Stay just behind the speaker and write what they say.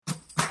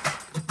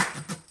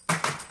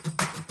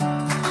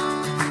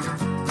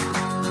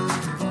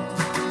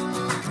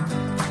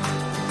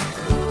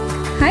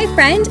Hi,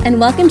 friend, and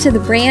welcome to the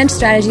Brand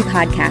Strategy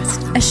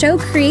Podcast, a show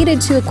created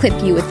to equip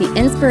you with the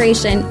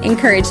inspiration,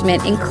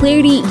 encouragement, and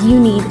clarity you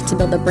need to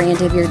build the brand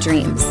of your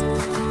dreams.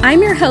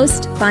 I'm your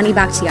host, Bonnie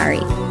Bakhtiari,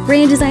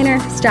 brand designer,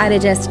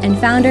 strategist, and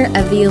founder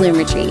of the Illume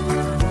Retreat.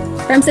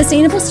 From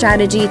sustainable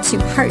strategy to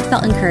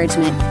heartfelt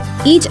encouragement,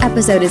 each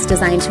episode is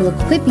designed to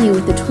equip you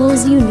with the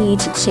tools you need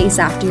to chase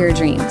after your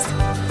dreams.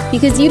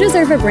 Because you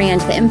deserve a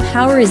brand that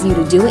empowers you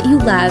to do what you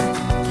love,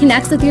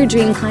 connects with your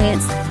dream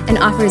clients, and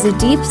offers a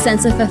deep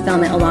sense of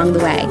fulfillment along the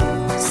way.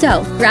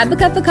 So, grab a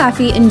cup of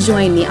coffee and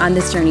join me on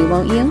this journey,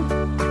 won't you?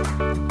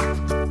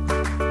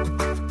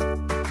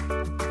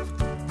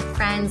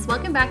 Friends,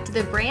 welcome back to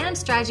the Brand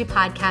Strategy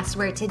Podcast,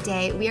 where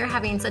today we are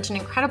having such an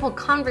incredible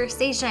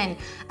conversation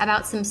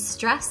about some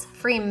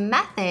stress-free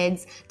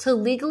methods to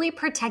legally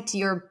protect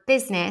your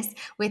business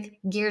with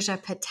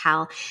Girija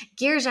Patel.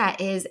 Girija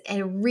is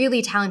a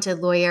really talented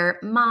lawyer,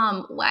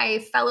 mom,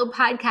 wife, fellow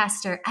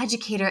podcaster,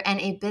 educator, and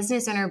a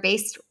business owner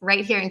based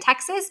right here in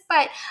Texas,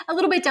 but a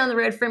little bit down the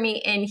road for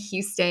me in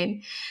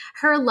Houston.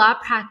 Her law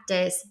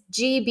practice,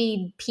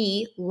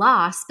 GBP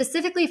Law,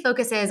 specifically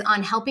focuses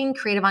on helping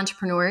creative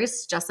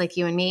entrepreneurs, just like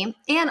you and me,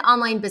 and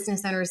online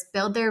business owners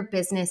build their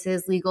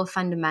businesses' legal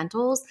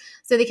fundamentals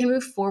so they can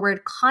move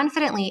forward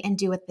confidently and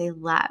do what they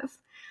love.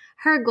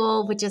 Her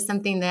goal, which is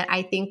something that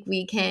I think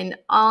we can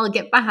all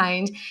get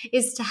behind,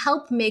 is to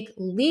help make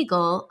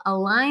legal a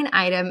line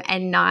item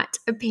and not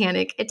a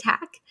panic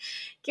attack.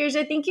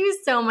 Girija, thank you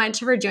so much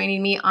for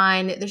joining me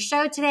on the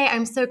show today.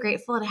 I'm so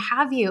grateful to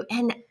have you.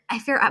 And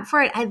if you're up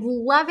for it, I'd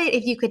love it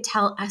if you could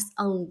tell us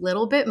a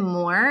little bit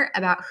more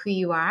about who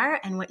you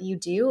are and what you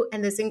do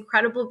and this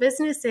incredible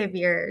business of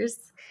yours.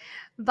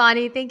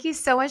 Bonnie, thank you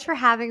so much for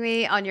having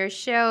me on your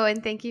show,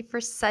 and thank you for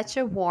such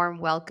a warm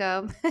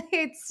welcome.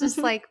 It's just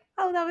like,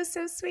 oh, that was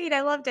so sweet.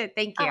 I loved it.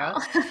 Thank you.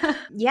 Oh.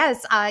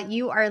 Yes,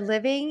 you are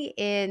living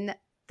in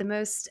the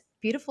most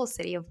beautiful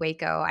city of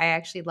Waco. I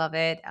actually love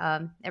it.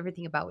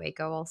 Everything about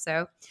Waco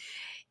also,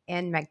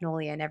 and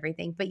Magnolia and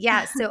everything. But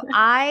yeah, so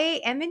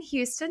I am in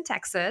Houston,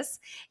 Texas,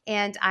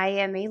 and I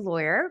am a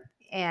lawyer,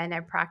 and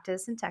I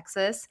practice in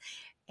Texas.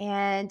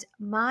 And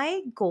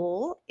my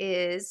goal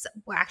is,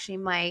 well, actually,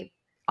 my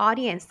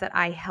audience that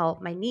I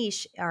help, my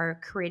niche, are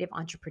creative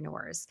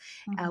entrepreneurs.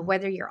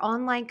 Whether you're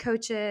online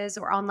coaches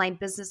or online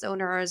business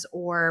owners,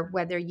 or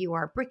whether you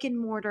are brick and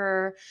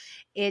mortar,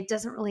 it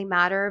doesn't really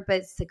matter, but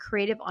it's the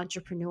creative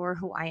entrepreneur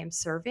who I am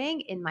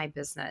serving in my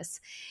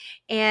business.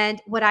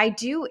 And what I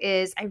do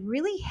is I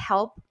really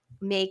help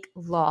make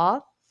law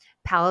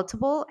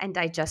palatable and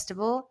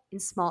digestible in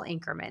small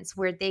increments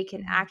where they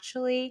can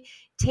actually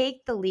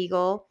take the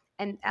legal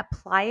and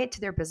apply it to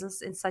their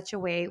business in such a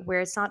way where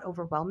it's not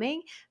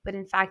overwhelming, but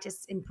in fact,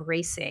 it's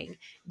embracing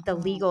the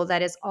legal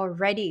that is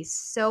already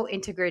so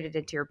integrated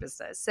into your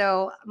business.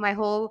 So my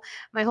whole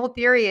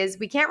theory is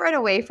we can't run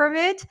away from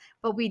it,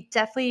 but we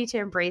definitely need to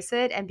embrace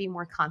it and be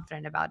more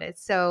confident about it.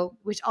 So,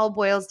 which all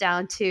boils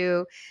down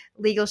to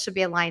legal should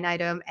be a line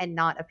item and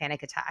not a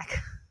panic attack.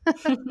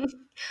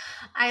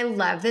 I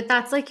love that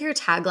that's like your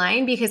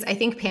tagline, because I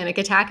think panic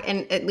attack,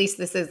 and at least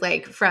this is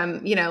like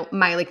from,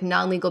 my like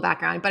non-legal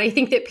background, but I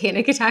think that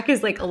panic attack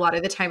is like a lot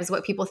of the times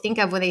what people think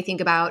of when they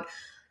think about,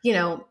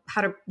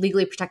 how to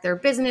legally protect their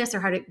business, or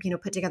how to,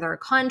 put together a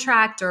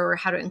contract, or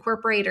how to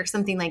incorporate, or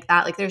something like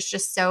that. Like there's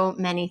just so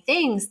many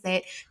things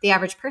that the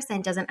average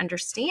person doesn't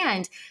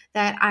understand,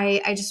 that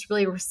I just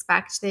really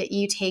respect that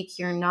you take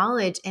your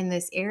knowledge in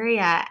this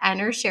area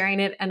and are sharing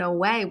it in a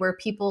way where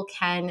people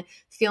can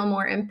feel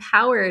more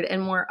empowered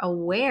and more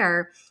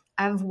aware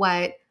of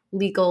what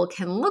legal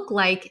can look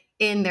like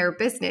in their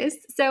business.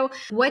 So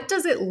what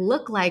does it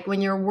look like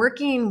when you're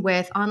working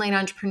with online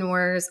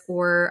entrepreneurs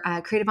or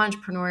creative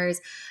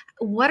entrepreneurs?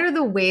 What are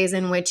the ways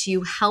in which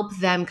you help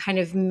them kind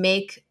of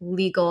make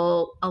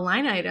legal a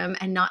line item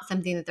and not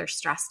something that they're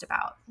stressed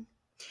about?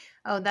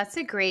 Oh, that's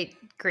a great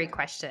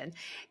question.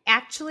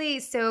 Actually,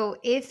 so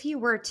if you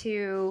were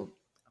to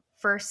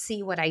first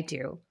see what I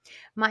do,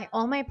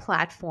 all my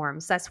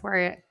platforms, that's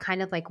where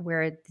kind of like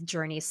where the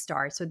journey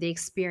starts, or the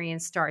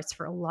experience starts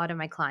for a lot of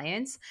my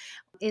clients,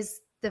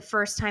 is the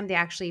first time they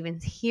actually even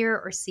hear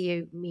or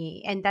see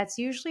me. And that's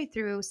usually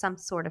through some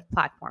sort of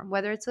platform,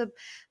 whether it's a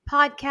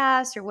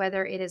podcast or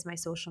whether it is my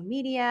social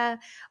media,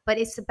 but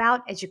it's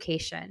about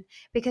education,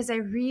 because I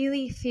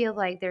really feel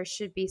like there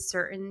should be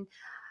certain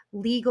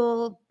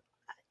legal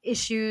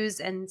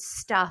issues and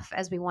stuff,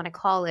 as we want to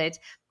call it,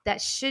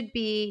 that should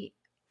be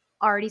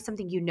already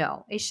something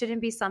It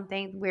shouldn't be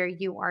something where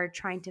you are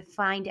trying to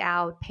find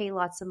out, pay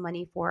lots of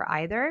money for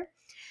either.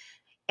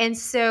 And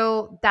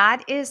so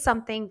that is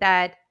something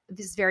that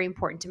is very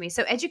important to me.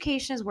 So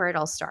education is where it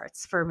all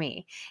starts for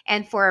me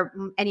and for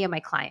any of my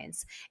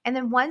clients. And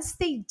then once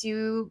they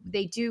do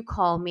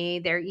call me,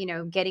 they're,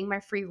 getting my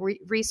free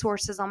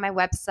resources on my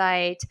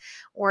website,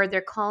 or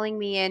they're calling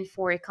me in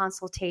for a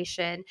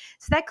consultation.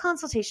 So that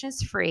consultation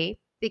is free,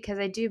 because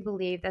I do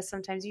believe that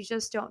sometimes you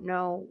just don't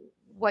know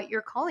what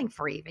you're calling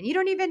for. Even you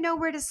don't even know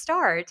where to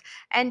start,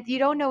 and you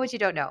don't know what you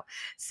don't know.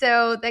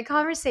 So the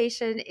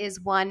conversation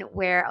is one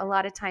where a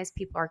lot of times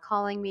people are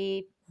calling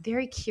me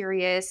very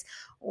curious,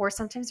 or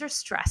sometimes they're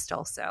stressed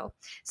also.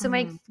 So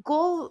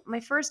Mm, my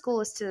first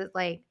goal is to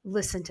like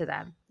listen to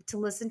them, to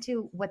listen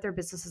to what their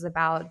business is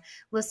about,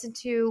 listen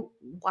to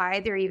why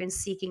they're even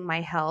seeking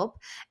my help.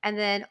 And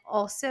then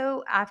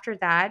also after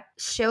that,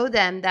 show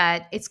them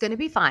that it's going to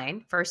be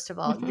fine. First of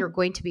all, you're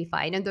going to be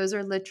fine. And those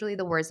are literally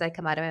the words that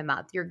come out of my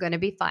mouth. You're going to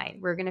be fine.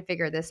 We're going to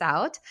figure this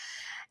out.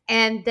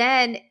 And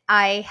then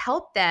I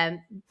help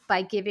them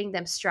by giving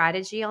them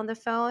strategy on the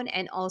phone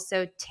and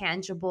also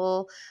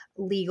tangible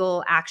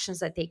legal actions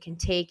that they can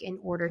take in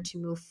order to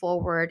move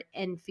forward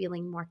and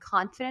feeling more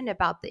confident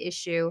about the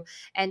issue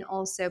and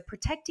also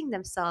protecting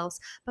themselves,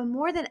 but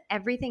more than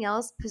everything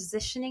else,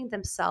 positioning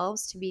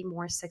themselves to be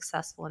more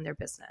successful in their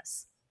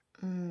business.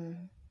 mm.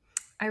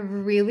 I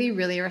really,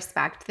 really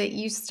respect that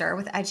you start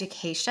with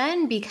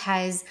education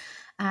because,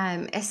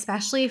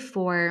 especially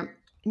for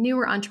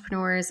newer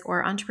entrepreneurs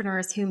or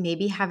entrepreneurs who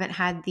maybe haven't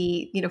had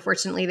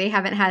fortunately, they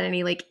haven't had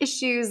any like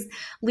issues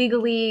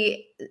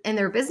legally in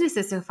their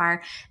businesses so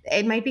far,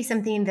 it might be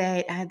something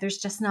that there's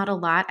just not a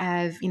lot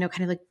of,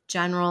 kind of like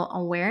general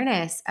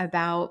awareness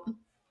about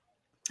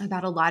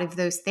a lot of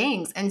those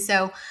things. And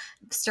so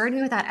starting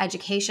with that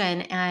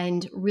education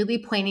and really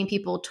pointing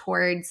people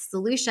towards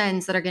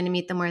solutions that are going to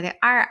meet them where they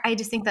are, I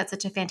just think that's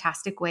such a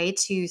fantastic way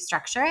to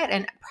structure it,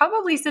 and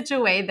probably such a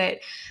way that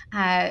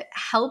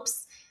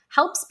helps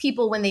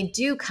people when they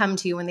do come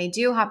to you, when they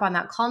do hop on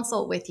that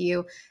consult with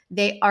you,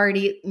 they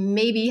already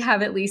maybe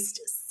have at least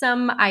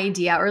some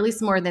idea, or at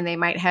least more than they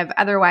might have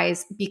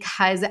otherwise,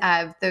 because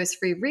of those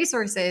free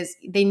resources.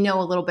 They know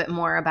a little bit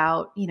more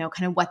about,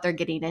 kind of what they're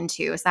getting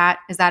into. Is that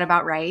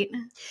about right?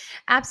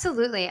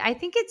 Absolutely. I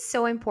think it's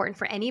so important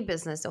for any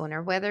business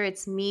owner, whether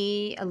it's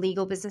me, a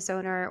legal business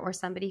owner, or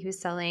somebody who's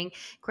selling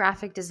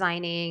graphic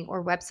designing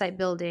or website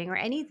building or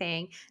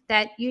anything,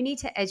 that you need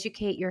to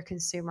educate your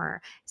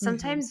consumer. Mhm.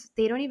 Sometimes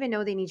they don't even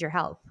know they need your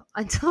help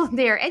until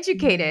they're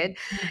educated.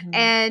 Mhm. Mhm.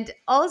 And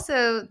also,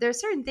 there's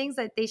certain things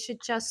that they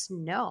should just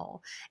know.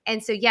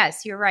 And so,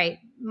 yes, you're right.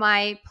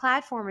 My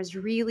platform is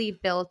really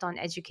built on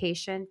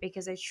education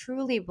because I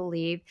truly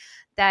believe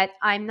that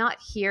I'm not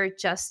here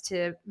just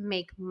to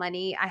make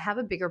money. I have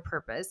a bigger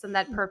purpose, and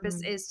that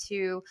purpose Mhm. is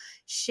to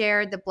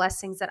share the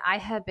blessings that I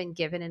have been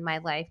given in my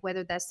life,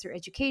 whether that's through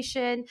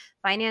education,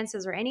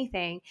 finances, or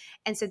anything.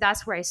 And so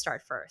that's where I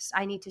start first.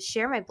 I need to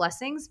share my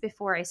blessings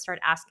before I start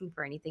asking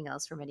for anything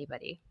else from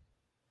anybody.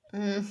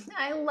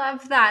 I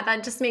love that.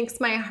 That just makes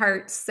my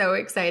heart so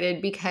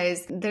excited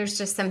because there's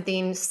just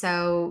something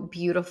so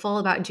beautiful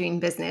about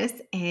doing business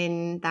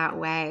in that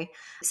way.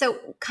 So,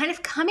 kind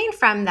of coming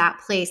from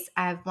that place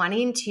of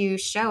wanting to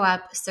show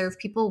up, serve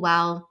people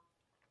well,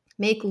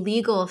 make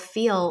legal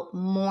feel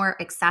more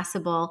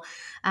accessible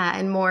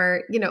and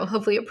more,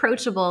 hopefully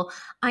approachable.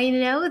 I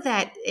know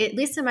that, at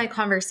least in my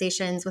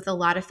conversations with a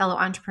lot of fellow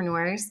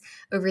entrepreneurs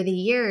over the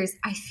years,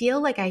 I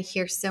feel like I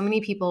hear so many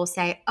people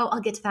say, oh,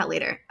 I'll get to that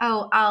later.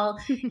 Oh, I'll,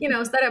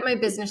 set up my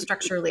business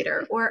structure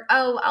later. Or,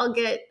 oh, I'll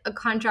get a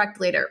contract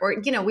later. Or,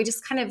 we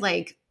just kind of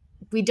like,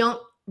 we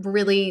don't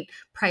really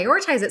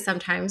prioritize it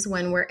sometimes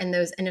when we're in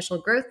those initial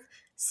growth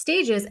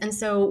stages. And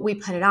so we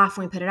put it off,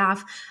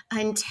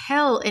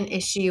 until an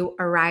issue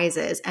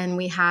arises and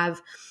we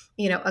have,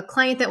 a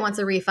client that wants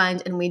a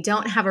refund and we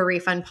don't have a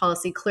refund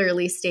policy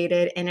clearly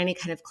stated in any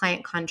kind of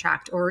client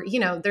contract, or,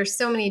 there's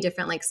so many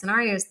different like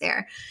scenarios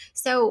there.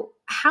 So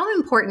how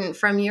important,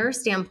 from your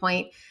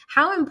standpoint,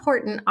 how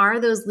important are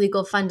those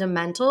legal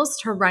fundamentals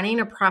to running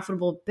a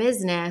profitable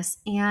business?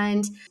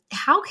 And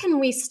how can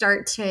we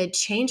start to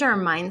change our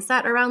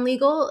mindset around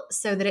legal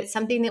so that it's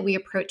something that we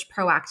approach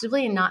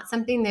proactively and not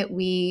something that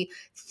we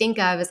think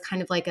of as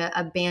kind of like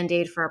a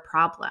band-aid for a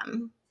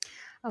problem?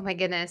 Oh my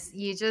goodness.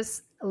 You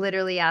just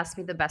literally asked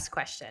me the best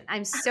question.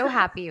 I'm so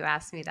happy you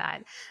asked me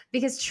that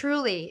because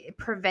truly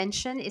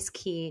prevention is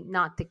key,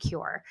 not the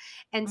cure.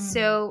 And Mm,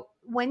 so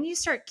when you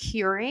start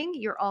curing,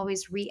 you're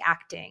always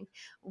reacting.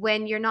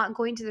 When you're not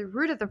going to the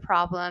root of the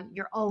problem,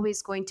 you're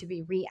always going to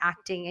be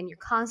reacting and you're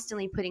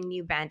constantly putting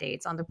new band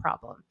aids on the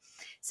problem.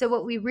 So,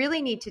 what we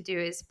really need to do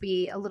is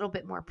be a little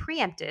bit more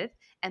preemptive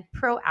and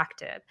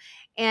proactive.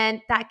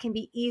 And that can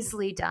be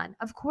easily done.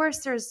 Of course,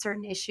 there's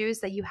certain issues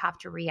that you have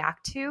to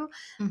react to,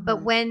 but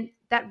mhm. when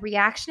that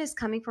reaction is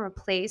coming from a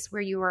place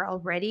where you are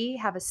already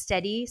have a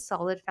steady,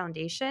 solid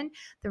foundation,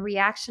 the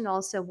reaction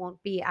also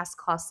won't be as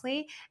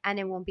costly and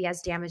it won't be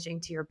as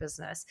damaging to your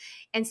business.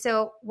 And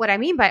so, what I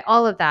mean by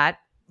all of that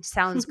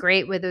sounds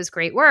great with those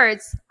great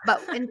words, but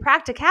in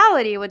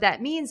practicality, what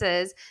that means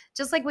is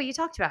just like what you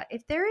talked about.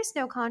 If there is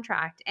no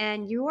contract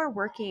and you are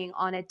working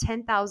on a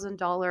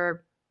 $10,000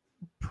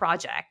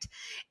 project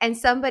and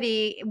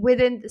somebody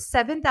within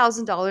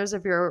 $7,000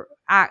 of your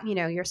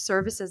your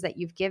services that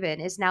you've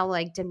given is now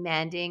like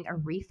demanding a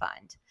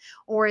refund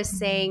or is Mhm.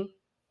 saying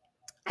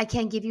I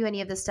can't give you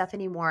any of this stuff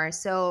anymore.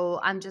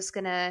 So I'm just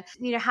going to,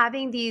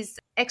 having these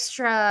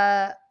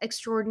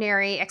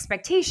extraordinary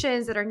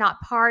expectations that are not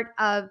part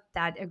of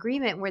that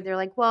agreement where they're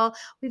like, well,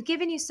 we've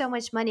given you so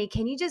much money.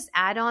 Can you just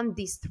add on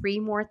these three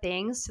more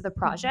things to the Mhm.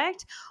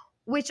 project?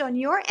 which on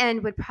your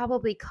end would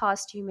probably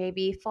cost you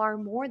maybe far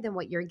more than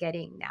what you're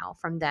getting now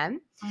from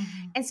them.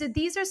 Mhm. And so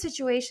these are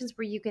situations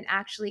where you can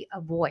actually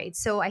avoid.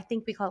 So I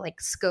think we call it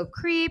like scope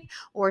creep,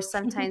 or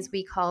sometimes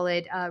we call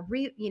it,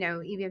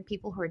 even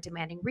people who are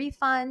demanding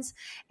refunds.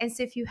 And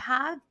so if you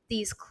have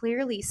these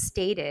clearly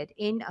stated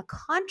in a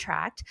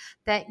contract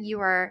that you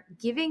are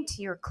giving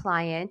to your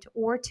client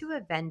or to a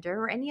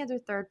vendor or any other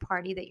third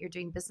party that you're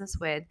doing business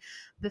with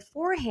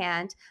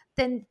beforehand,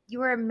 then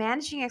you are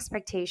managing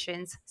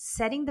expectations,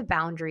 setting the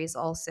boundaries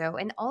also,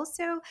 and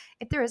also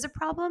if there is a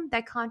problem,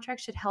 that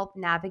contract should help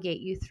navigate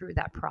you through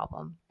that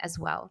problem as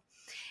well.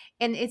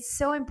 And it's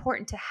so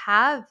important to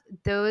have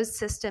those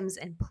systems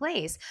in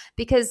place,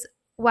 because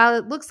while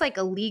it looks like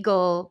a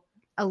legal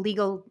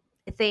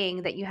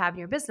thing that you have in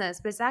your business,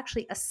 but it's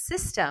actually a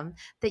system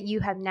that you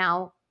have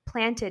now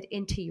planted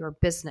into your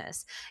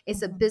business.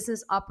 It's a Mhm.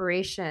 business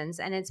operations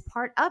and it's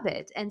part of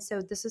it. And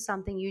so this is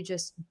something you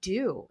just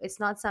do. It's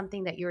not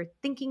something that you're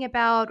thinking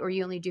about or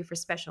you only do for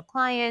special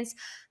clients.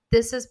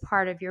 This is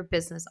part of your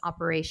business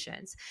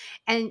operations.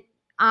 And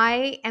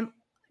I am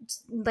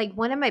like,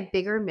 one of my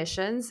bigger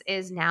missions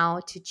is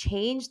now to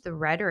change the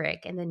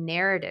rhetoric and the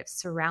narrative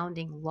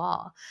surrounding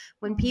law.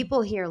 When Mhm.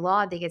 people hear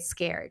law, they get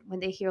scared.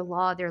 When they hear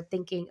law, they're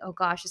thinking, oh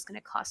gosh, it's going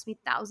to cost me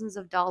thousands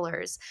of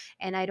dollars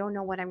and I don't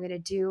know what I'm going to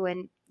do.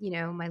 And,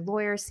 my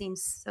lawyer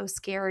seems so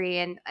scary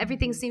and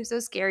everything Mhm. seems so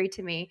scary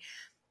to me.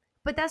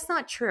 But that's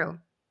not true.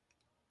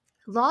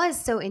 Law is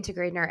so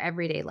integrated in our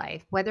everyday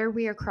life. Whether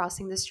we are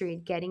crossing the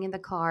street, getting in the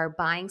car,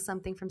 buying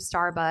something from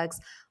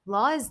Starbucks,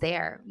 law is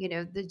there.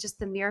 Just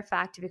the mere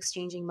fact of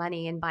exchanging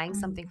money and buying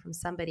something Mhm. from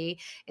somebody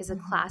is a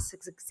Mhm.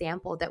 classic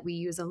example that we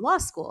use in law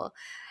school,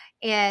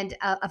 and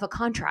of a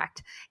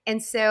contract.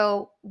 And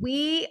so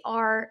we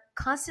are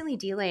constantly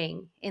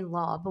dealing in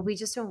law, but we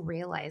just don't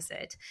realize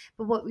it.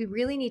 But what we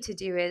really need to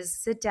do is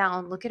sit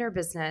down, look at our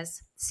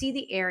business, see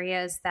the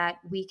areas that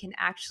we can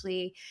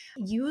actually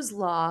use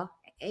law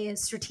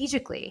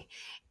strategically,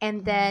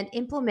 and Mhm. then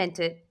implement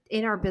it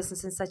in our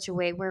business in such a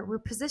way where we're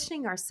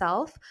positioning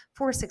ourselves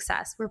for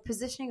success. We're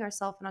positioning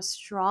ourselves on a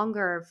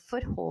stronger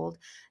foothold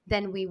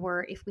than we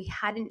were if we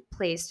hadn't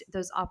placed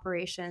those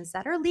operations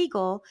that are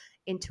legal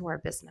into our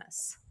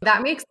business.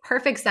 That makes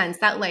perfect sense.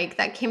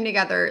 That came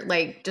together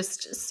like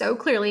just so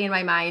clearly in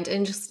my mind.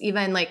 And just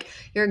even like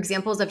your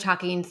examples of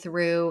talking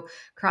through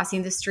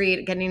crossing the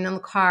street, getting in the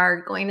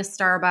car, going to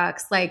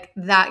Starbucks, like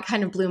that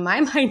kind of blew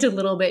my mind a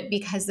little bit,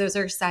 because those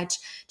are such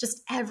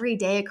just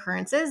everyday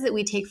occurrences that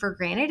we take for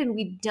granted and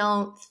we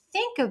don't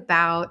think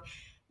about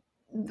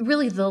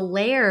really the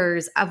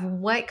layers of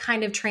what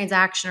kind of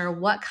transaction or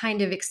what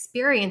kind of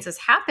experience is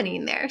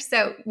happening there.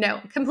 So,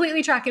 no,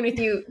 completely tracking with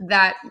you.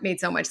 That made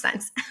so much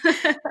sense.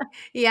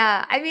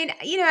 Yeah. I mean,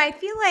 I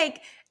feel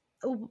like,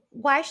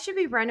 why should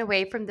we run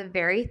away from the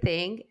very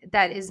thing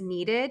that is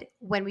needed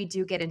when we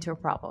do get into a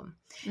problem?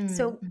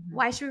 So, Mm-hmm.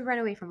 why should we run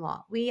away from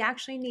law? We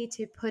actually need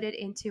to put it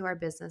into our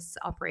business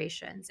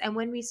operations. And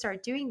when we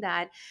start doing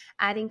that,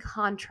 adding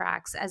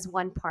contracts as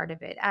one part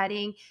of it,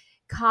 adding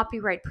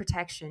copyright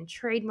protection,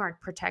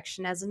 trademark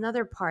protection as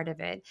another part of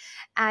it,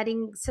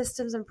 adding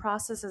systems and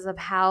processes of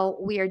how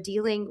we are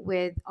dealing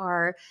with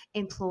our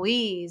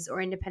employees or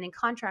independent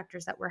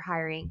contractors that we're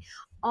hiring.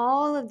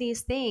 All of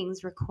these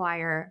things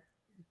require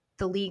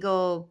the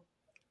legal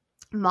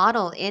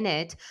model in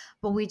it,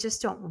 but we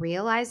just don't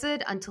realize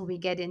it until we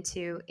get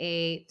into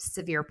a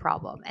severe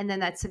problem. And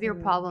then that severe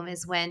problem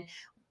is when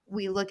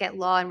we look at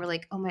law and we're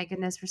like, oh my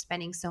goodness, we're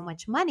spending so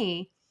much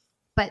money.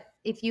 But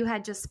if you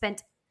had just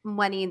spent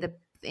money in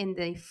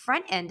the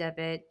front end of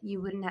it,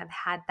 you wouldn't have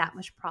had that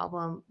much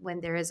problem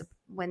when there is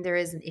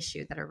an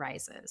issue that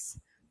arises.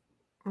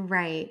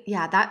 Right.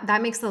 Yeah,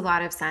 that makes a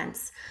lot of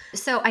sense.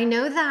 So I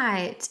know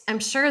that I'm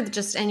sure that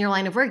just in your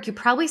line of work, you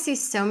probably see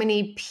so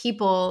many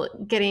people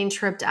getting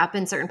tripped up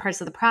in certain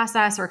parts of the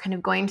process, or kind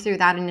of going through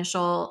that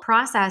initial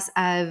process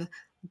of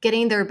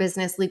getting their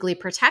business legally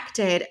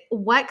protected.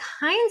 What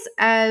kinds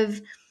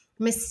of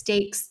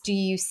mistakes do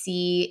you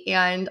see,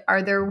 and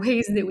are there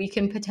ways that we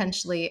can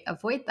potentially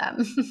avoid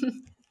them?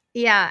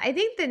 Yeah, I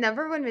think the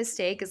number one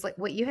mistake is like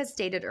what you had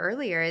stated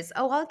earlier is,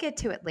 oh, I'll get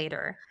to it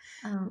later.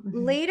 Mhm.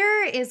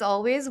 Later is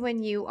always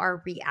when you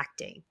are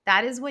reacting.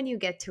 That is when you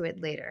get to it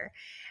later.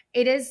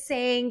 It is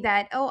saying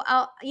that, oh,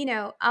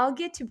 I'll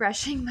get to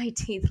brushing my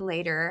teeth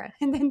later.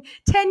 And then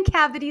 10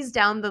 cavities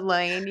down the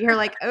line, you're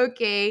like,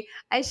 okay,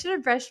 I should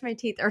have brushed my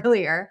teeth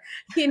earlier,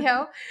 you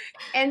know?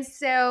 And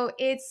so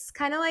it's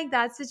kind of like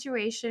that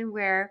situation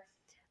where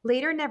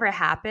later never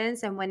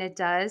happens. And when it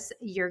does,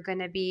 you're going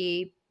to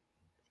be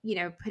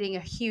putting a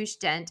huge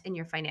dent in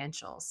your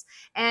financials,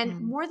 and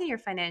Mm. more than your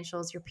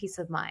financials, your peace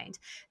of mind.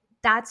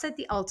 That's at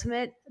the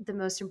ultimate, the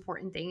most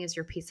important thing is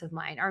your peace of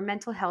mind. Our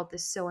mental health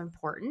is so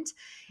important.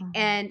 Mhm.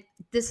 And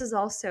this is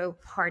also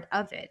part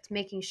of it,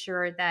 making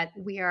sure that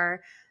we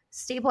are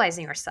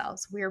stabilizing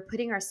ourselves. We are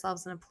putting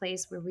ourselves in a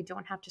place where we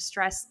don't have to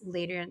stress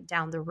later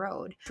down the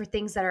road for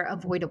things that are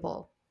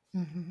avoidable.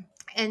 Mhm.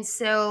 And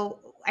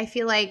so I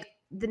feel like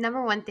the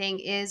number one thing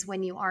is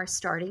when you are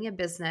starting a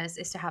business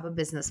is to have a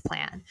business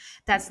plan.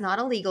 That's not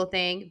a legal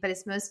thing, but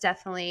it's most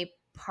definitely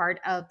part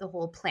of the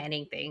whole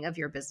planning thing of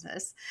your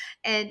business.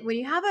 And when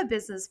you have a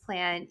business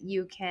plan,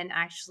 you can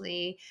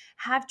actually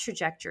have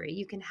trajectory,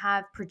 you can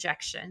have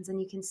projections,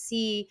 and you can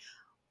see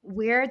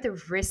where the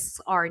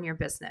risks are in your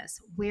business,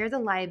 where the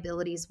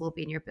liabilities will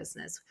be in your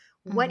business,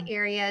 what Mhm.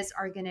 areas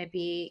are going to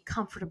be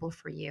comfortable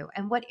for you,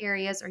 and what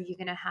areas are you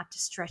going to have to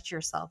stretch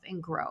yourself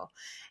and grow.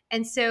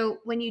 And so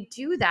when you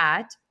do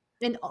that,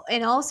 and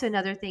also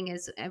another thing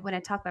is when I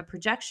talk about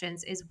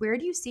projections is where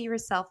do you see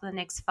yourself in the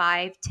next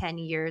 5-10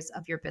 years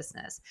of your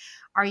business?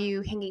 Are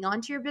you hanging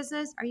on to your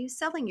business? Are you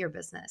selling your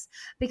business?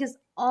 Because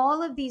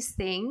all of these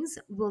things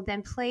will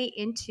then play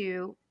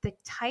into the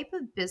type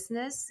of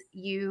business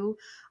you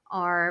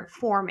are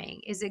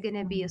forming. Is it going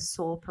to be a Mhm.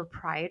 sole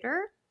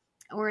proprietor?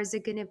 Or is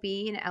it going to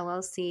be an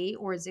LLC?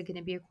 Or is it going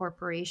to be a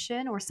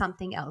corporation or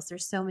something else?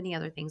 There's so many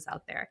other things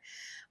out there.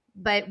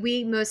 But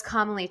we most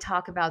commonly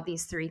talk about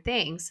these three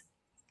things.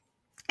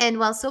 And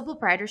while sole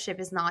proprietorship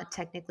is not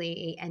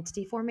technically a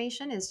entity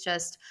formation, it's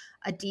just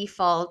a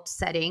default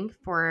setting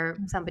for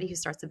somebody who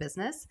starts a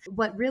business.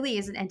 What really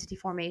is an entity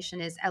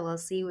formation is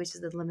LLC, which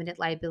is a limited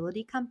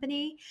liability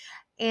company.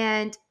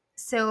 And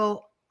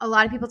so a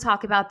lot of people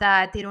talk about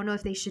that. They don't know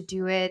if they should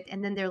do it.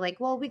 And then they're like,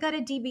 well, we got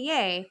a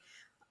DBA.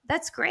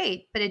 That's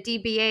great. But a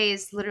DBA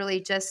is literally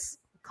just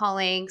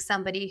calling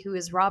somebody who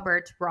is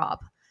Robert Rob.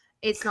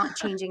 It's not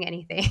changing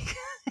anything.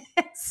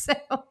 So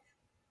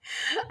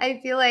I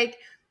feel like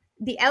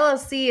the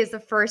LLC is the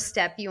first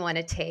step you want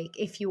to take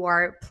if you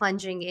are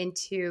plunging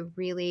into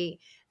really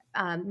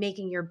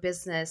making your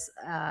business,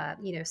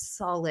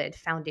 solid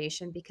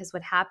foundation. Because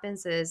what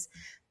happens is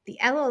the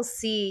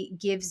LLC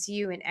gives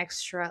you an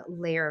extra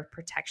layer of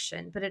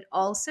protection, but it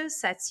also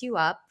sets you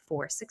up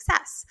for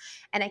success.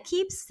 And I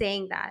keep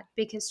saying that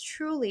because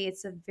truly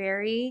it's a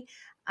very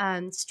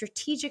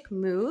strategic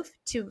move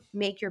to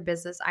make your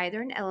business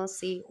either an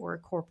LLC or a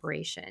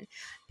corporation,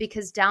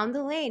 because down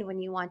the lane,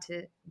 when you want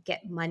to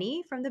get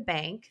money from the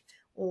bank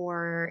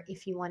or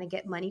if you want to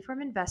get money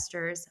from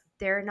investors,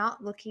 they're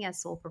not looking at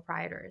sole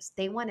proprietors.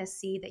 They want to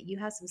see that you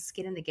have some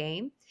skin in the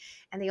game.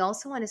 And they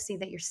also want to see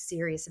that you're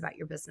serious about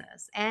your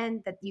business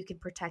and that you can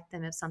protect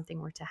them if something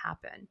were to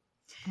happen.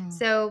 Mm.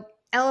 So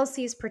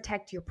LLCs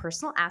protect your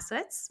personal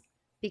assets,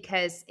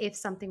 because if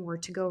something were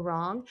to go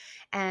wrong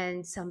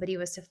and somebody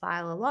was to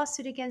file a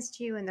lawsuit against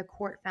you and the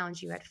court found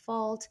you at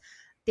fault,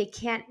 they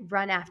can't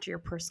run after your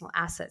personal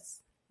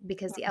assets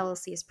because the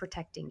LLC is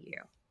protecting you.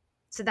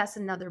 So that's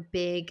another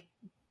big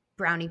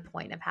brownie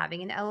point of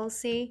having an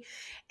LLC.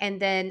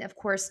 And then, of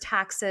course,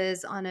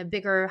 taxes on a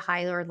bigger,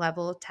 higher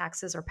level,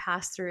 taxes are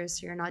passed through,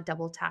 so you're not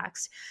double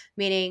taxed,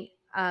 meaning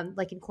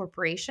like in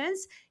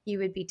corporations, you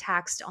would be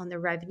taxed on the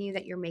revenue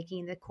that you're making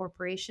in the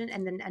corporation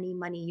and then any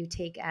money you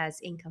take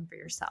as income for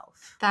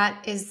yourself.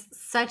 That is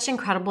such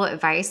incredible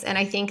advice. And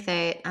I think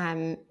that,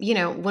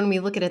 when we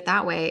look at it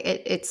that way,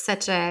 it's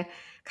such a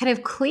kind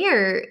of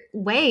clear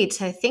way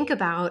to think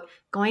about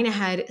going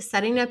ahead,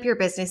 setting up your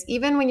business,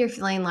 even when you're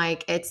feeling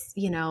like it's,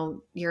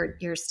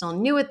 you're still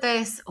new at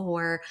this,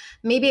 or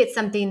maybe it's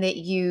something that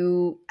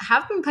you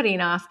have been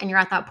putting off and you're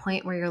at that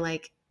point where you're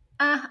like,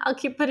 I'll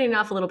keep putting it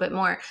off a little bit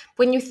more.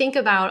 When you think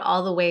about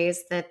all the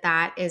ways that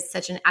that is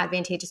such an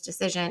advantageous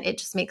decision, it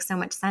just makes so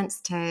much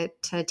sense to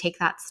take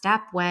that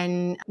step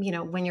when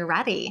you're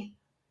ready.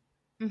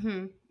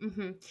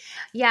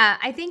 Yeah,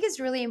 I think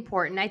it's really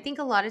important. I think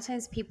a lot of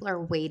times people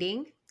are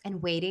waiting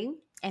and waiting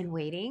and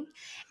waiting,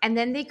 and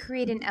then they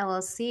create an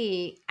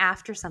LLC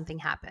after something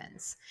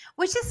happens,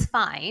 which is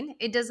fine.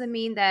 It doesn't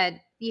mean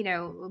that,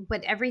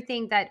 but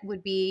everything that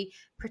would be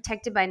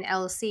protected by an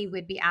LLC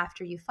would be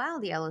after you file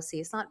the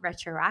LLC. It's not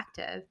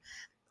retroactive.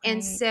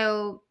 And Right.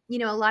 so,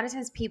 a lot of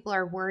times people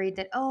are worried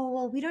that, oh,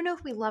 well, we don't know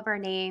if we love our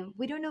name.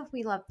 We don't know if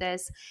we love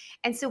this.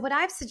 And so, what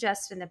I've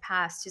suggested in the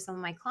past to some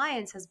of my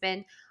clients has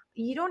been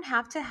you don't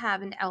have to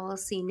have an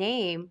LLC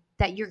name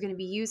that you're going to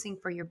be using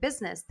for your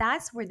business.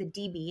 That's where the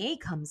DBA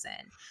comes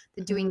in,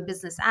 the doing Mhm.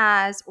 business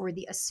as, or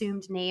the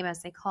assumed name,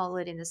 as they call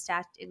it in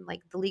in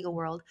like the legal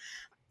world.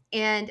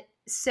 And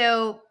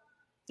so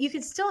you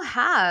can still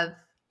have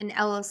an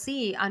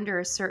LLC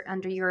under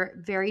your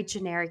very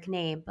generic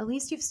name. But at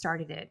least you've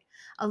started it.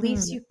 At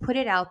least Mm. you've put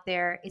it out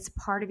there. It's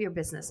part of your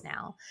business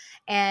now.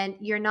 And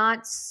you're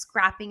not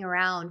scrapping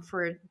around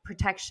for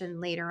protection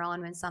later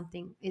on when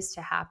something is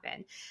to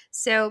happen.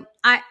 So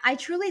I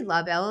truly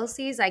love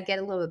LLCs. I get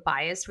a little bit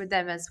biased with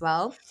them as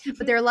well.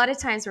 But there are a lot of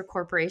times where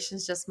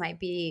corporations just might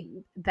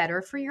be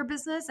better for your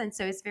business. And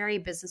so it's very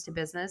business to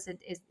business.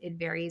 It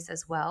varies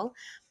as well.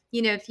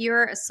 If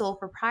you're a sole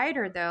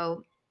proprietor,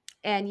 though,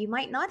 and you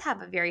might not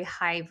have a very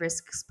high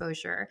risk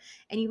exposure,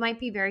 and you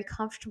might be very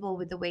comfortable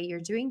with the way you're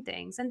doing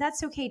things, and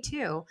that's okay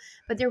too.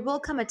 But there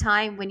will come a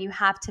time when you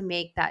have to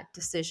make that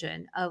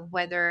decision of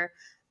whether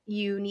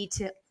you need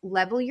to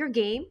level your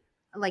game,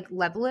 like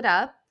level it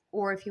up,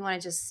 or if you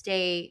want to just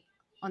stay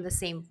on the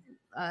same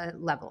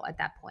level at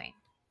that point.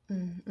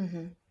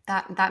 Mm-hmm.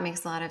 That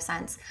makes a lot of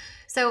sense.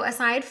 So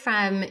aside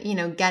from,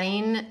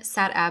 getting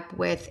set up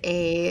with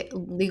a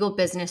legal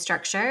business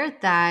structure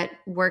that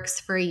works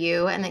for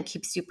you and that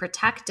keeps you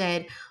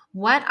protected,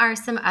 what are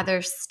some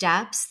other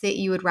steps that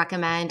you would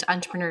recommend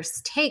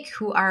entrepreneurs take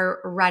who are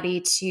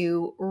ready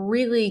to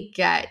really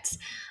get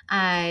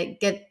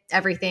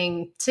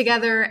everything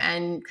together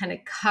and kind of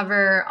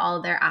cover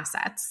all their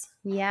assets?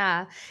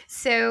 Yeah.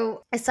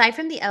 So aside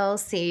from the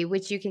LLC,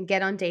 which you can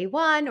get on day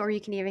one, or you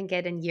can even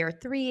get in year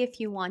 3 if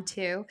you want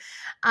to,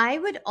 I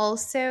would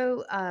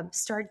also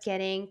start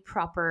getting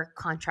proper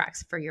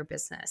contracts for your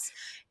business.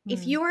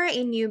 If Mm. you are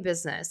a new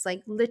business,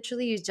 like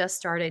literally you just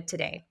started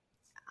today,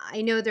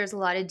 I know there's a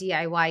lot of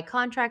DIY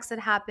contracts that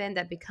happen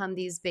that become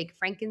these big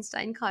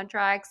Frankenstein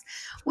contracts,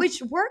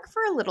 which work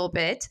for a little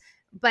bit.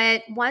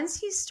 But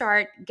once you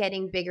start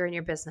getting bigger in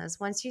your business,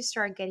 once you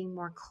start getting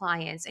more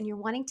clients and you're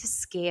wanting to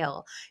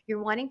scale,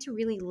 you're wanting to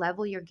really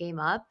level your game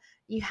up,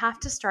 you have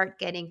to start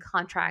getting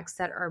contracts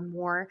that are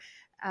more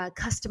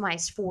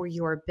customized for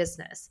your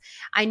business.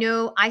 I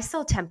know I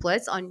sell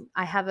templates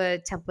I have a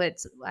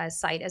template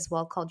site as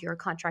well called Your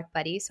Contract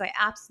Buddy. So I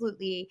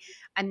absolutely,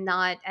 I'm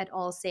not at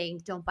all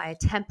saying don't buy a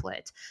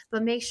template,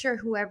 but make sure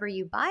whoever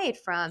you buy it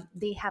from,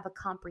 they have a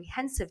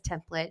comprehensive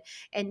template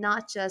and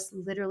not just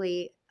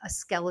literally a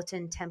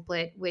skeleton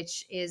template,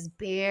 which is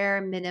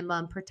bare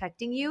minimum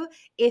protecting you,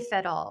 if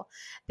at all.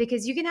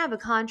 Because you can have a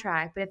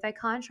contract, but if that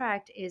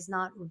contract is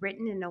not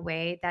written in a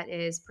way that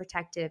is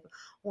protective,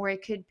 or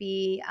it could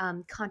be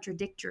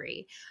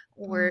contradictory,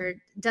 Mm. or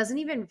doesn't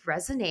even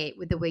resonate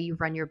with the way you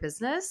run your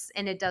business,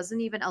 and it doesn't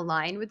even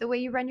align with the way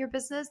you run your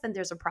business, then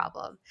there's a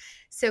problem.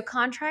 So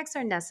contracts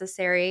are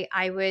necessary.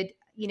 I would,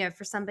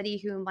 for somebody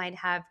who might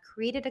have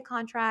created a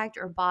contract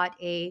or bought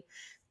a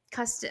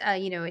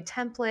a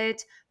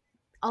template,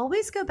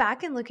 always go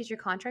back and look at your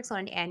contracts on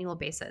an annual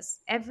basis.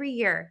 Every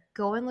year,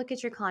 go and look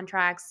at your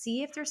contracts,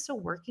 see if they're still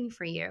working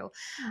for you.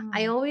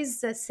 I Mm. always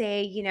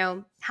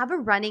say, have a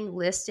running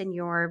list in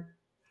your,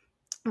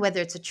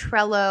 whether it's a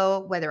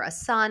Trello, whether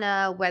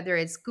Asana, whether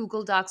it's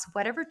Google Docs,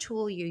 whatever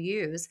tool you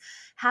use,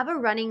 have a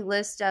running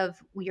list of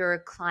your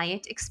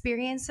client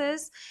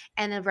experiences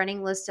and a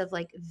running list of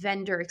like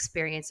vendor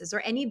experiences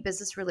or any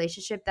business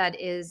relationship that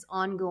is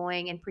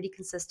ongoing and pretty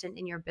consistent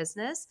in your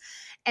business.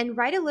 And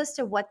write a list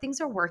of what things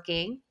are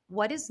working,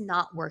 what is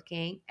not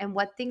working, and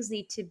what things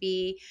need to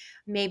be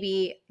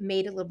maybe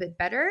made a little bit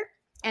better.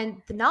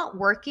 And the not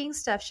working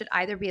stuff should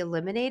either be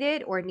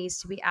eliminated or it needs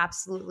to be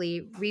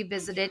absolutely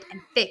revisited and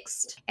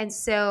fixed. And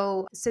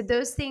so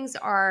those things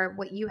are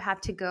what you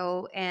have to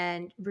go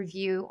and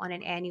review on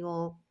an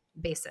annual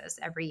basis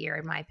every year,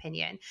 in my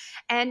opinion.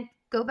 And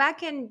go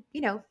back and,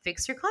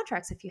 fix your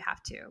contracts if you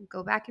have to.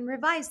 Go back and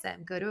revise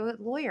them. Go to a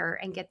lawyer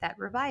and get that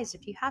revised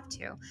if you have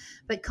to.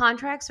 But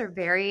contracts are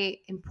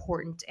very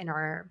important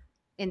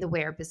in the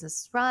way our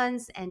business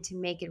runs, and to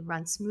make it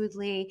run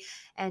smoothly,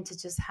 and to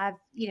just have,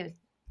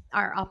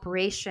 our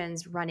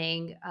operations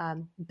running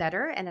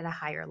better and at a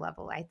higher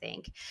level, I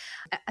think.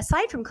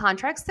 Aside from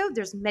contracts, though,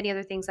 there's many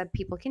other things that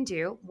people can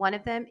do. One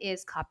of them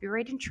is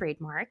copyright and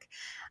trademark.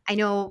 I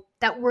know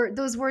that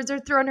those words are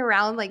thrown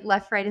around like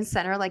left, right, and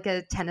center like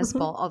a tennis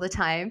ball all the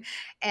time.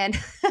 And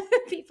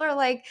people are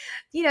like,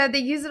 they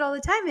use it all the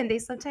time, and they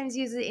sometimes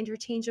use it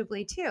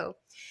interchangeably too.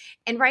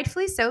 And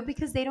rightfully so,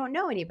 because they don't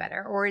know any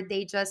better, or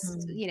they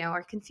just, Mm.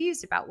 are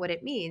confused about what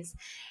it means.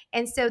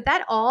 And so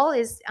that all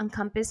is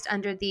encompassed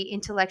under the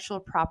intellectual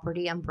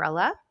property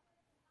umbrella.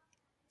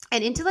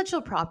 And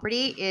intellectual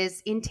property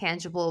is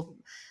intangible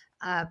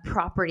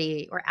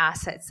property or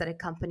assets that a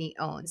company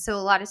owns. So a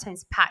lot of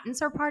times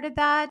patents are part of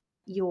that.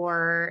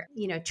 Your,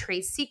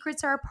 trade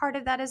secrets are a part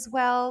of that as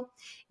well.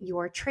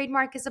 Your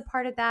trademark is a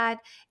part of that,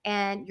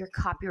 and your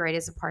copyright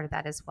is a part of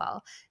that as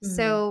well. Mm.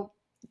 So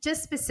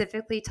just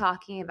specifically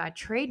talking about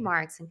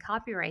trademarks and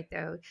copyright,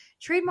 though,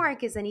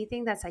 trademark is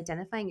anything that's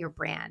identifying your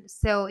brand.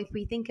 So if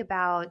we think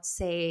about,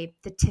 say,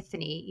 the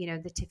Tiffany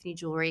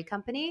Jewelry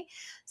Company,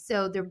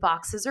 so their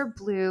boxes are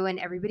blue and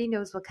everybody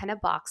knows what kind of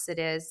box it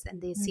is.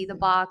 And they see the Mhm.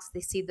 box,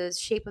 they see the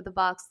shape of the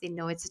box, they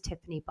know it's a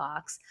Tiffany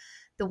box.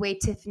 The way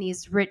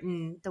Tiffany's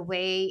written, the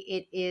way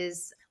it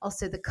is,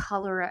 also the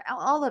color,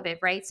 all of it,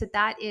 right? So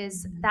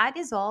Mhm. that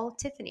is all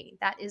Tiffany.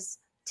 That is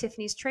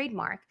Tiffany's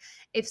trademark.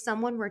 If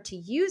someone were to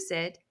use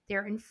it,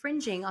 they're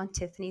infringing on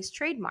Tiffany's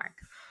trademark.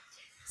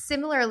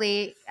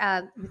 Similarly,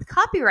 with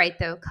copyright,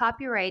 though,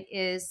 copyright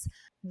is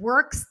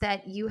works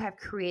that you have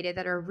created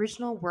that are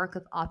original work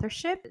of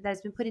authorship that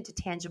has been put into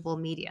tangible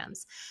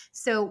mediums.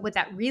 So, what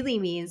that really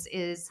means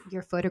is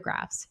your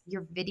photographs,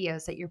 your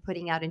videos that you're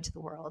putting out into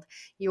the world,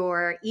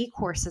 your e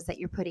courses that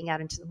you're putting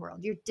out into the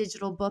world, your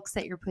digital books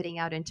that you're putting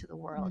out into the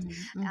world,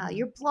 Mhm. Mhm.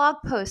 your blog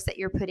posts that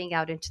you're putting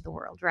out into the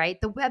world,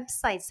 right? The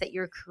websites that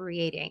you're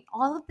creating,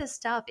 all of this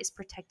stuff is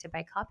protected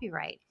by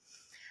copyright.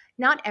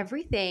 Not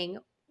everything,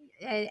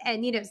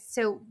 and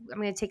so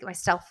I'm going to take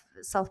myself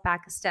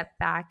back a step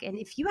back, and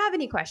if you have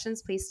any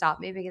questions, please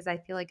stop me, because I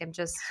feel like I'm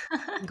just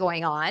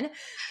going on.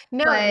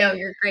 No, But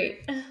you're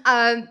great.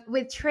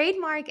 with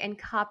trademark and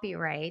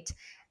copyright,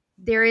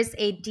 there is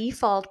a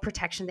default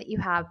protection that you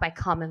have by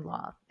common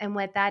law. And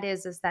what that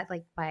is that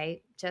like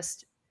by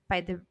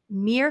the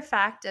mere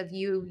fact of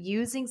you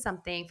using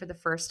something for the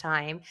first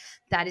time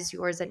that is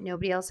yours that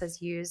nobody else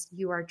has used,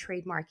 you are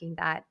trademarking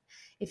that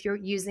if you're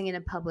using it in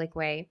a public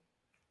way.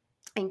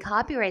 And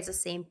copyright is the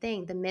same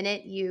thing. The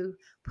minute you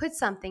put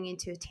something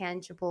into a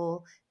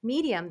tangible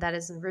medium that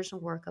is an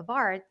original work of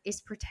art, is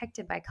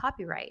protected by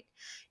copyright.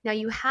 Now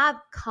you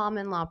have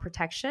common law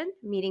protection,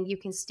 meaning you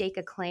can stake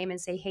a claim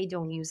and say, hey,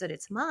 don't use it,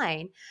 it's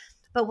mine.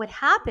 But what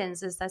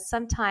happens is that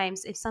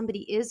sometimes if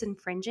somebody is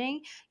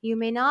infringing, you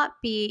may not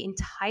be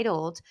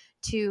entitled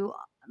to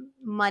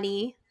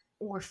money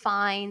or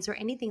fines or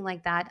anything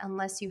like that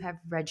unless you have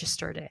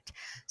registered it.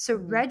 So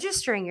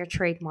registering your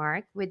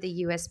trademark with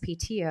the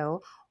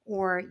USPTO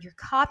or your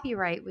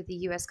copyright with the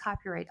US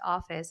Copyright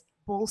Office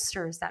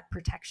bolsters that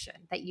protection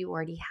that you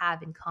already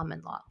have in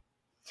common law.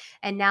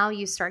 And now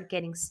you start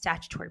getting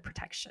statutory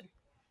protection.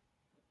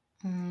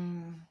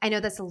 I know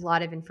that's a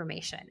lot of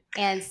information.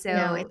 And so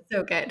no, it's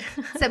so good.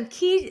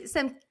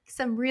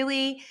 some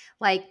really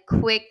like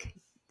quick,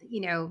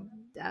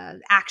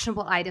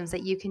 actionable items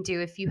that you can do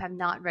if you have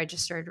not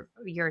registered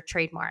your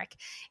trademark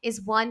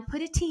is one,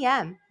 put a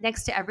TM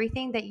next to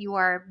everything that you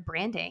are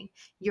branding,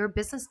 your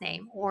business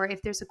name, or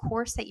if there's a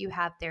course that you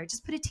have there,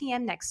 just put a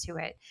TM next to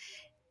it.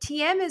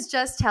 TM is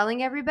just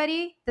telling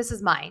everybody this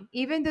is mine,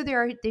 even though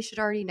they should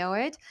already know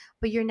it.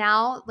 But you're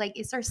now like,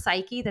 it's our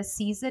psyche that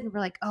sees it, and we're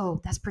like, oh,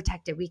 that's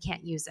protected, we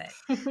can't use it.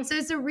 So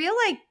it's a real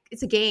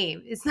it's a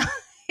game. It's not.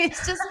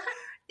 It's just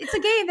it's a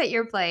game that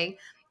you're playing.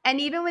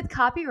 And even with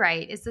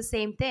copyright, it's the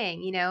same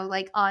thing.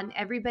 Like on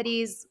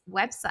everybody's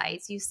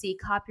websites, you see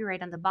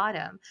copyright on the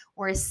bottom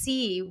or a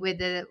C with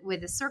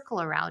a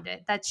circle around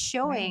it that's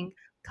showing. Right.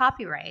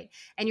 Copyright,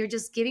 and you're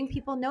just giving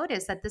people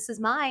notice that this is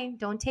mine,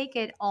 don't take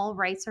it, all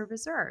rights are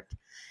reserved.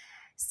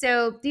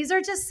 So these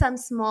are just some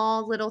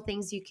small little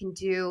things you can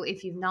do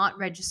if you've not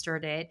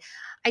registered it.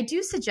 I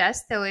do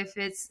suggest, though, if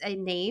it's a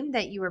name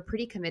that you are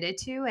pretty committed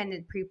to and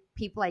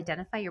people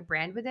identify your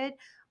brand with it,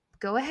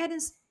 go ahead and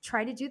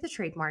try to do the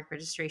trademark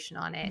registration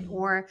on it.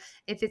 Or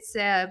if it's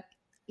a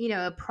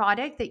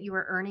product that you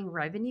are earning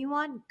revenue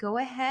on, go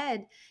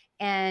ahead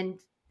and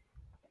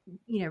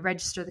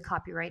register the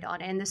copyright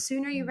on it. And the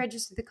sooner you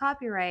register the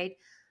copyright,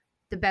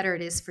 the better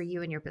it is for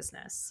you and your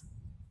business.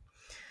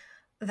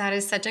 That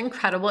is such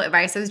incredible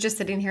advice. I was just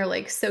sitting here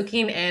like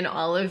soaking in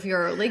all of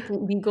your like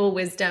legal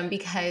wisdom,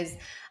 because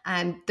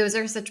those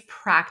are such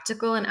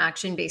practical and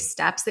action-based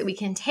steps that we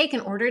can take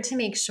in order to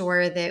make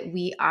sure that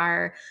we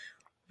are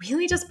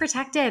really just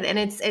protected. And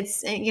it's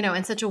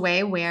in such a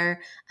way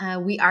where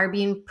we are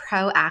being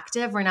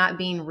proactive, we're not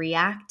being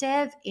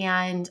reactive.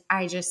 And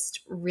I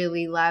just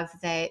really love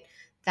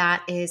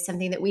that is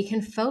something that we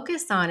can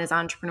focus on as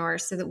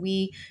entrepreneurs, so that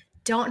we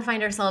don't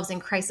find ourselves in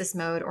crisis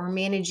mode or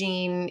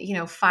managing,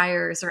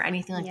 fires or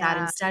anything like that.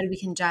 Instead, we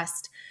can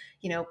just,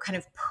 kind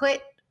of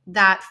put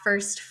that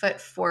first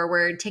foot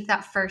forward, take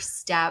that first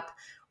step,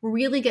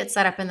 really get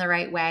set up in the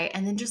right way,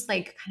 and then just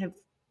like kind of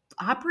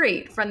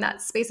operate from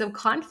that space of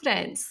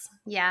confidence.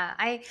 Yeah,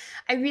 I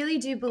really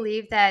do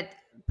believe that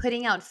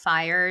putting out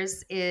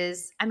fires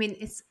is,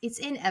 it's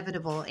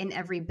inevitable in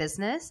every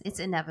business. It's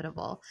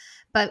inevitable.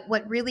 But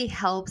what really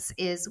helps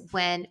is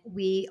when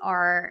we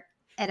are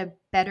at a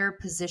better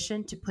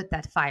position to put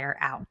that fire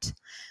out.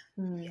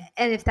 And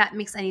if that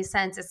makes any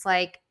sense, it's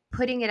like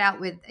putting it out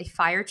with a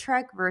fire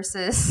truck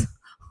versus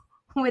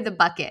with a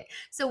bucket.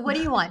 So what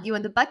do you want? Do you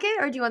want the bucket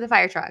or do you want the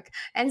fire truck?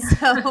 And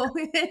so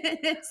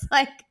it's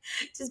like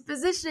just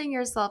positioning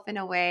yourself in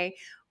a way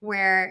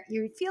where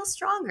you feel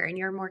stronger and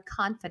you're more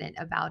confident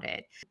about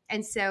it.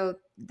 And so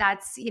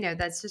that's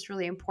just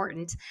really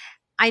important.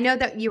 I know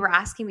that you were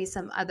asking me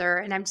some other,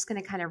 and I'm just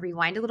going to kind of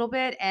rewind a little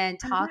bit and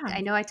talk. Oh, yeah.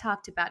 I know I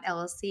talked about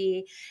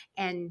LLC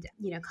and,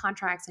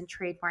 contracts and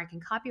trademark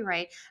and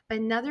copyright, but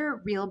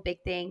another real big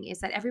thing is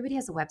that everybody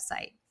has a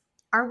website.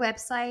 Our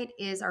website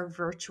is our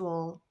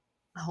virtual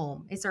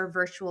home. It's our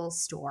virtual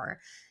store.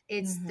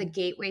 It's the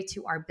gateway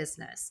to our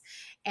business.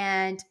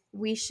 And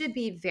we should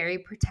be very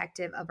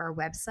protective of our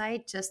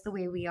website, just the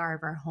way we are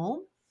of our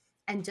home.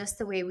 And just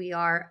the way we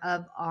are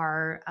of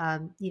our,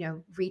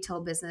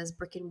 retail business,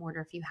 brick and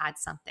mortar, if you had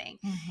something.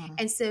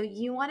 And so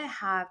you want to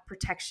have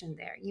protection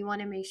there. You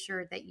want to make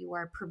sure that you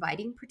are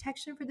providing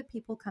protection for the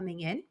people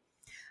coming in,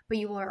 but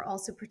you are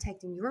also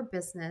protecting your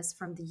business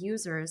from the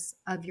users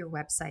of your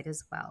website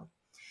as well.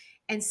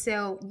 And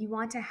so you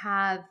want to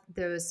have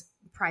those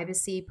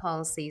privacy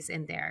policies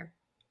in there,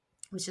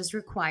 which is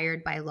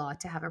required by law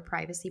to have a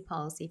privacy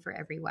policy for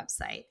every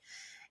website.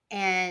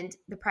 And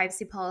the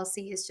privacy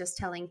policy is just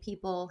telling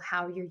people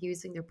how you're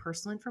using their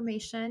personal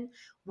information,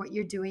 what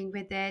you're doing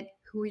with it,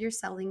 who you're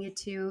selling it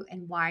to,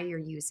 and why you're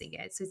using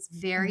it. So it's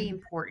very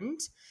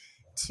important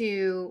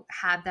to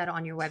have that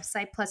on your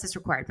website. Plus, it's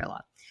required by law.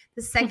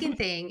 The second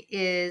thing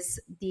is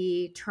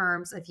the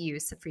terms of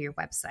use for your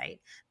website.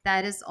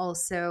 That is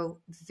also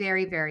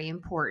very, very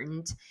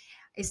important.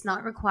 It's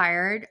not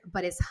required,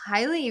 but it's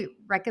highly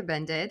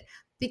recommended,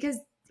 because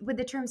with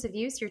the terms of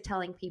use, you're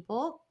telling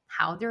people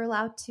how they're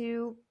allowed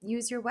to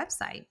use your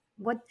website,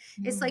 What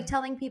it's like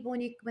telling people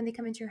when they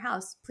come into your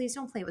house, please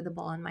don't play with the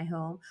ball in my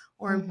home,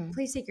 or Mm-hmm.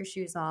 please take your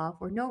shoes off,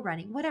 or no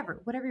running,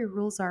 whatever your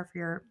rules are for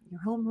your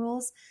home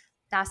rules.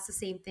 That's the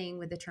same thing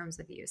with the terms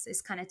of use.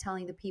 It's kind of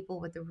telling the people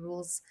what the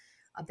rules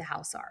of the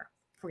house are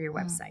for your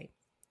website.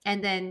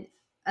 And then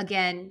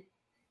again,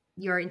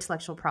 your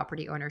intellectual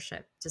property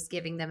ownership, just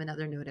giving them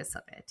another notice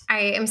of it. I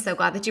am so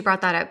glad that you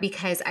brought that up,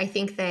 because I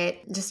think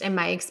that just in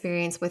my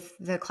experience with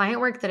the client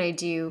work that I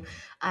do,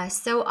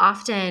 so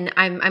often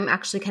I'm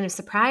actually kind of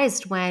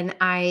surprised when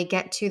I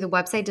get to the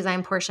website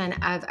design portion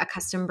of a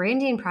custom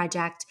branding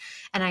project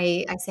and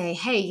I say,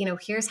 hey,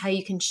 here's how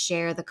you can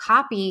share the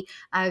copy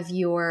of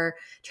your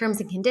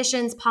terms and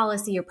conditions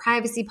policy, your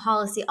privacy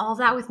policy, all of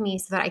that with me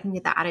so that I can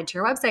get that added to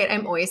your website.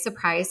 I'm always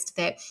surprised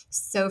that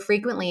so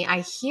frequently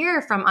I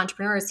hear from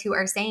entrepreneurs who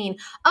are saying,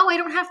 oh, I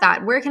don't have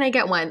that. Where can I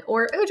get one?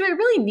 Or, oh, do I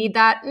really need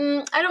that?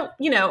 I don't,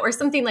 or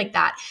something like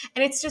that.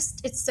 And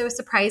it's so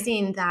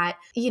surprising that,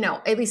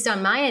 at least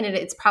on my end, and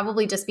it's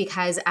probably just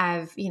because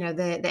of,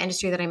 the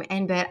industry that I'm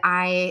in, but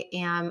I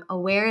am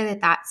aware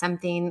that that's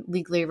something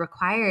legally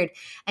required.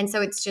 And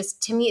so it's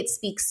just, to me, it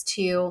speaks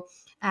to,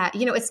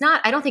 it's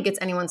not, I don't think it's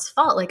anyone's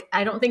fault. Like,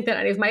 I don't think that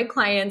any of my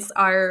clients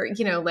are,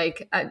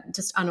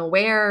 just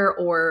unaware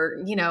or,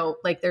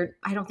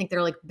 I don't think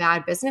they're like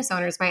bad business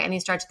owners by any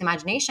stretch of the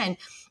imagination.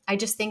 I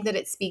just think that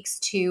it speaks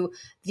to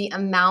the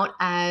amount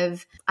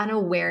of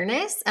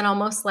unawareness and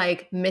almost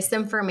like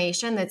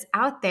misinformation that's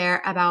out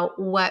there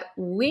about what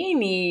we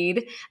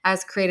need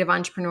as creative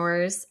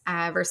entrepreneurs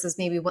versus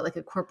maybe what like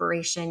a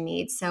corporation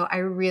needs. So I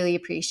really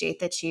appreciate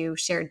that you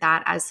shared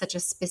that as such a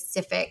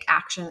specific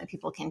action that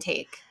people can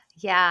take.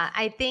 Yeah,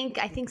 I think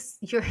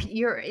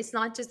you're it's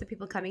not just the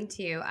people coming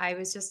to you. I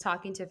was just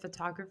talking to a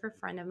photographer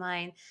friend of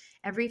mine.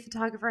 Every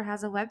photographer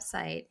has a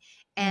website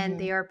and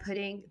they are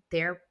putting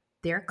their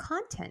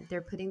content,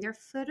 they're putting their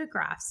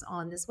photographs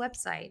on this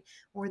website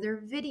or their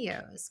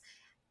videos.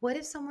 What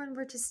if someone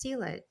were to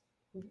steal it?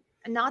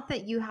 Not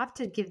that you have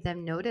to give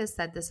them notice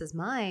that this is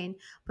mine,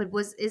 but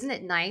isn't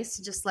it nice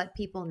to just let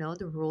people know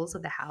the rules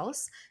of the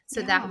house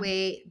so that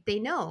way they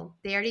know,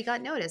 they already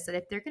got notice that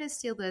if they're going to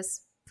steal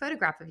this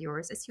photograph of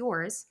yours, it's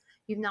yours.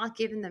 You've not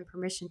given them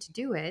permission to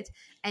do it,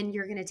 and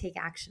you're going to take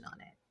action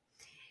on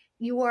it.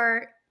 You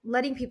are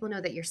letting people know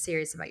that you're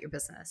serious about your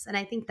business. And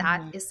I think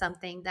that is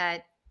something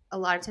that a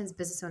lot of times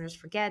business owners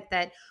forget,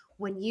 that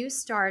when you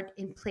start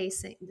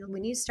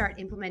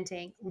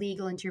implementing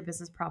legal into your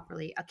business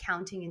properly,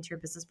 accounting into your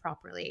business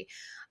properly,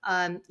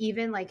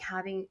 even like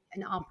having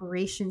an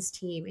operations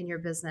team in your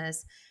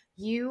business,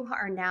 you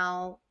are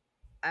now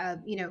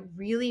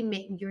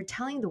you're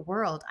telling the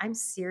world, I'm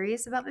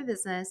serious about my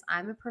business.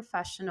 I'm a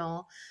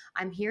professional.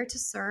 I'm here to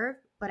serve,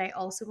 but I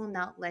also will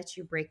not let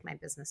you break my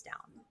business down.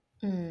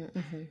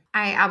 Mm-hmm.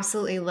 I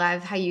absolutely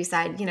love how you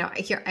said,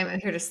 I'm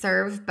here to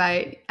serve,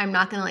 but I'm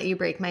not going to let you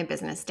break my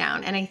business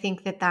down. And I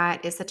think that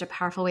that is such a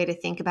powerful way to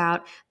think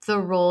about the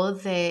role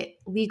that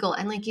legal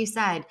and, like you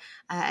said,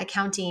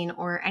 accounting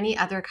or any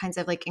other kinds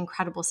of like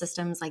incredible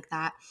systems like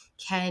that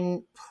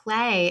can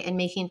play in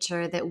making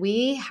sure that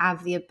we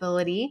have the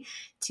ability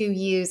to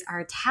use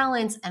our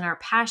talents and our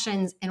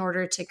passions in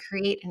order to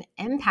create an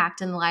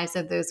impact in the lives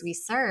of those we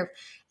serve,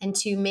 and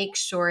to make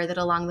sure that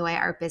along the way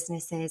our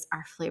businesses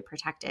are fully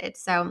protected.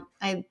 So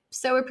I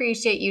so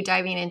appreciate you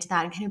diving into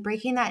that and kind of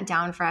breaking that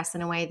down for us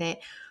in a way that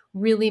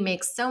really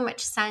makes so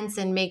much sense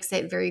and makes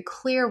it very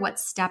clear what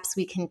steps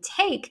we can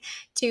take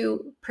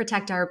to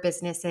protect our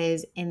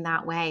businesses in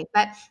that way.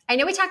 But I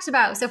know we've talked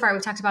about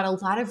a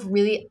lot of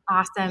really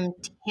awesome,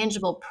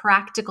 tangible,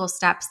 practical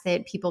steps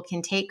that people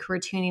can take who are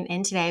tuning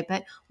in today.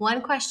 But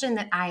one question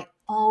that I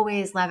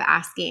always love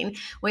asking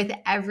with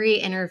every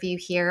interview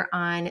here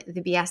on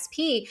the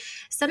BSP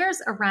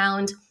centers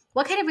around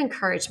what kind of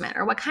encouragement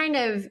or what kind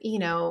of,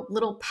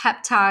 little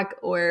pep talk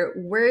or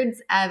words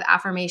of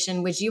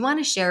affirmation would you want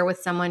to share with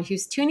someone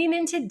who's tuning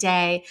in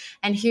today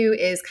and who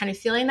is kind of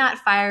feeling that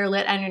fire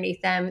lit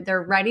underneath them?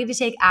 They're ready to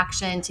take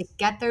action to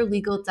get their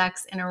legal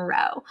ducks in a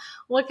row.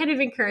 What kind of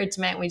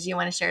encouragement would you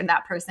want to share to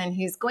that person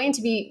who's going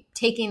to be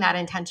taking that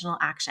intentional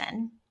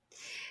action?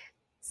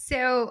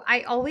 So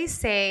I always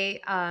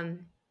say,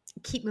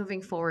 keep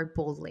moving forward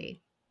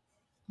boldly.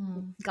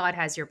 God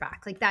has your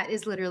back. Like, that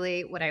is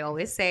literally what I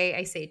always say.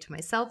 I say it to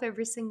myself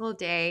every single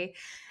day,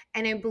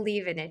 and I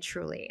believe in it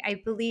truly.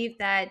 I believe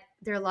that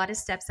there are a lot of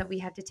steps that we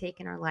have to take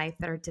in our life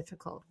that are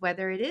difficult,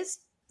 whether it is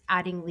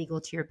adding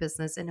legal to your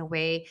business in a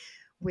way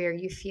where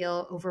you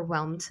feel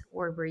overwhelmed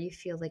or where you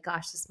feel like,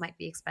 gosh, this might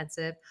be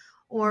expensive,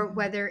 or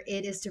whether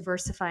it is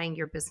diversifying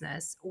your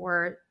business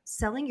or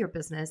selling your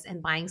business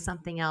and buying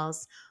something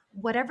else.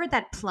 Whatever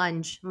that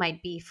plunge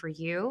might be for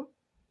you,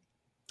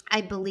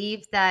 I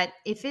believe that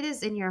if it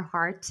is in your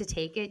heart to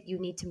take it, you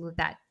need to move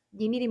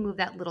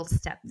that little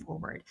step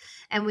forward.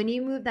 And when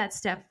you move that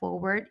step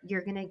forward,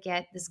 you're going to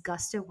get this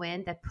gust of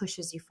wind that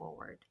pushes you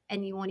forward,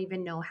 and you won't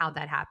even know how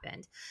that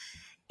happened.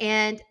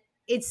 And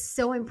it's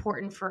so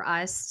important for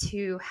us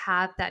to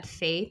have that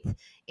faith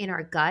in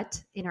our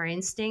gut, in our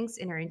instincts,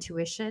 in our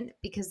intuition,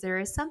 because there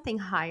is something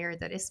higher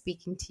that is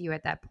speaking to you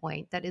at that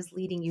point, that is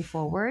leading you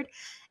forward,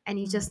 and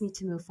you just need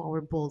to move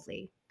forward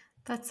boldly.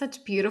 That's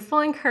such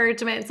beautiful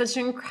encouragement. Such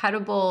an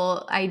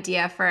incredible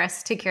idea for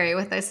us to carry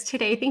with us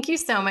today. Thank you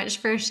so much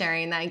for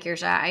sharing that,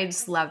 Girija. I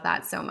just love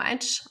that so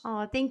much.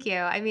 Oh, thank you.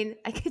 I mean,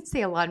 I could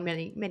say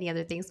many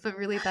other things, but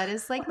really that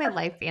is like my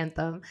life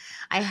anthem.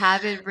 I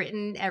have it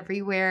written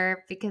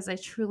everywhere because I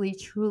truly,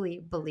 truly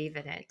believe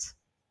in it.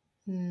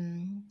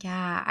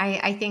 Yeah,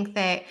 I think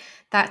that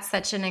that's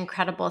such an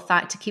incredible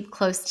thought to keep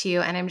close to you.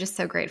 And I'm just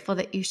so grateful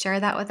that you share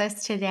that with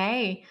us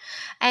today.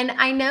 And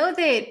I know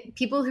that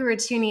people who are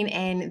tuning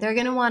in, they're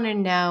going to want to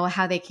know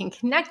how they can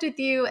connect with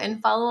you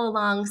and follow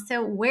along.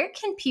 So where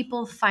can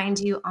people find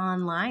you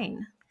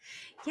online?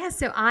 Yeah,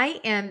 so I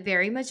am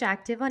very much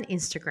active on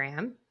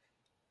Instagram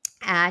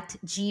at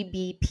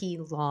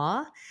GBP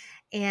Law.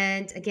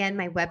 And again,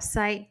 my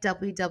website,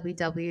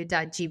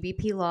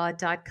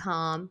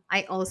 www.gbplaw.com.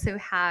 I also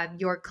have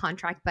Your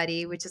Contract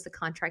Buddy, which is a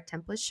contract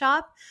template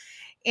shop.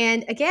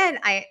 And again,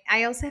 I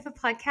also have a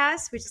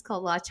podcast, which is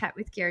called Law Chat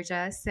with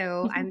Girija.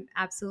 So I'm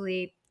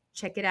absolutely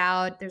check it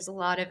out. There's a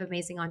lot of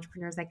amazing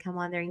entrepreneurs that come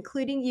on there,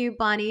 including you,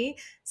 Bonnie.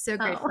 So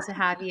grateful to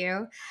have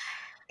you.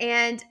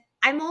 And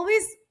I'm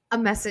always a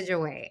message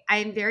away.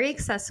 I'm very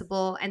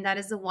accessible. And that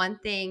is the one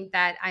thing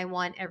that I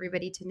want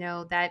everybody to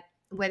know, that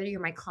whether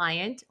you're my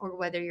client or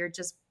whether you're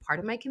just part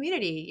of my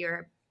community,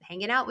 you're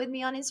hanging out with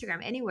me on Instagram,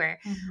 anywhere,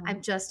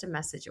 I'm just a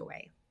message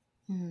away.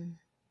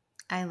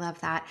 I love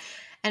that.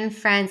 And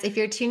friends, if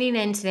you're tuning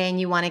in today and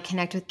you want to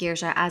connect with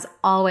Girija, as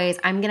always,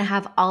 I'm going to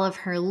have all of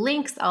her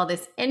links, all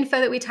this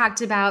info that we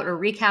talked about, or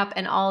recap,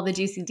 and all the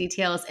juicy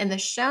details in the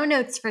show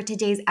notes for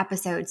today's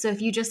episode. So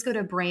if you just go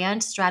to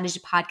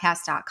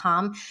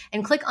brandstrategypodcast.com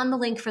and click on the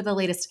link for the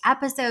latest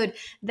episode,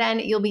 then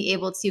you'll be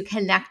able to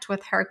connect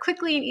with her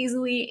quickly and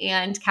easily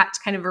and catch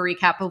kind of a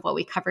recap of what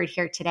we covered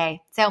here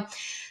today. So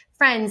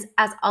friends,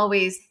 as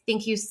always,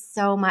 thank you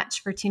so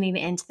much for tuning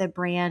into the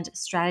Brand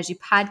Strategy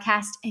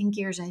Podcast. And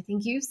Girija,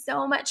 thank you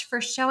so much for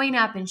showing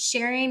up and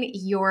sharing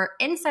your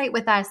insight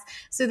with us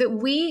so that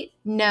we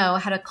know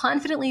how to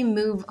confidently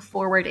move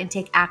forward and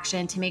take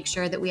action to make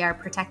sure that we are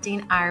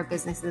protecting our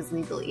businesses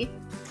legally.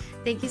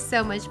 Thank you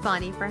so much,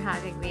 Bonnie, for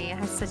having me. I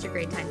had such a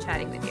great time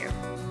chatting with you.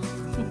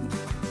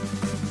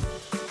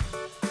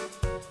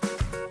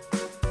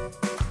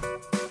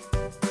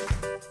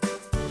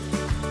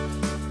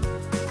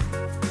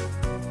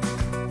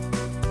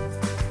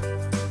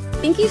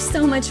 Thank you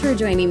so much for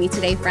joining me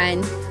today,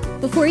 friend.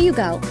 Before you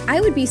go,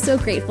 I would be so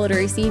grateful to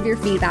receive your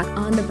feedback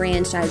on the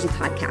Brand Strategy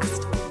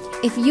Podcast.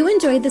 If you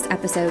enjoyed this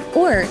episode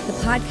or the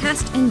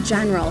podcast in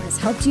general has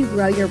helped you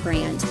grow your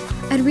brand,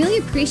 I'd really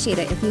appreciate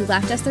it if you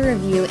left us a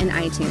review in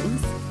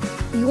iTunes.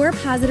 Your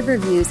positive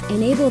reviews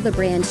enable the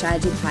Brand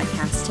Strategy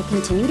Podcast to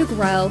continue to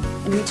grow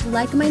and reach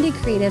like-minded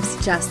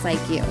creatives just like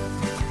you.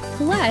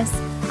 Plus,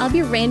 I'll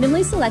be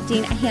randomly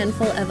selecting a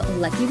handful of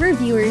lucky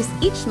reviewers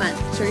each month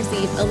to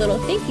receive a little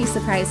thank you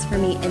surprise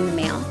from me in the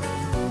mail.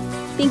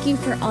 Thank you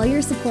for all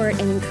your support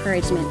and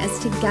encouragement as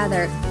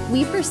together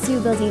we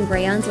pursue building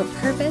brands with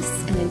purpose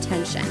and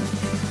intention.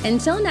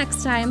 Until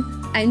next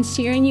time, I'm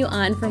cheering you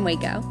on from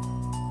Waco.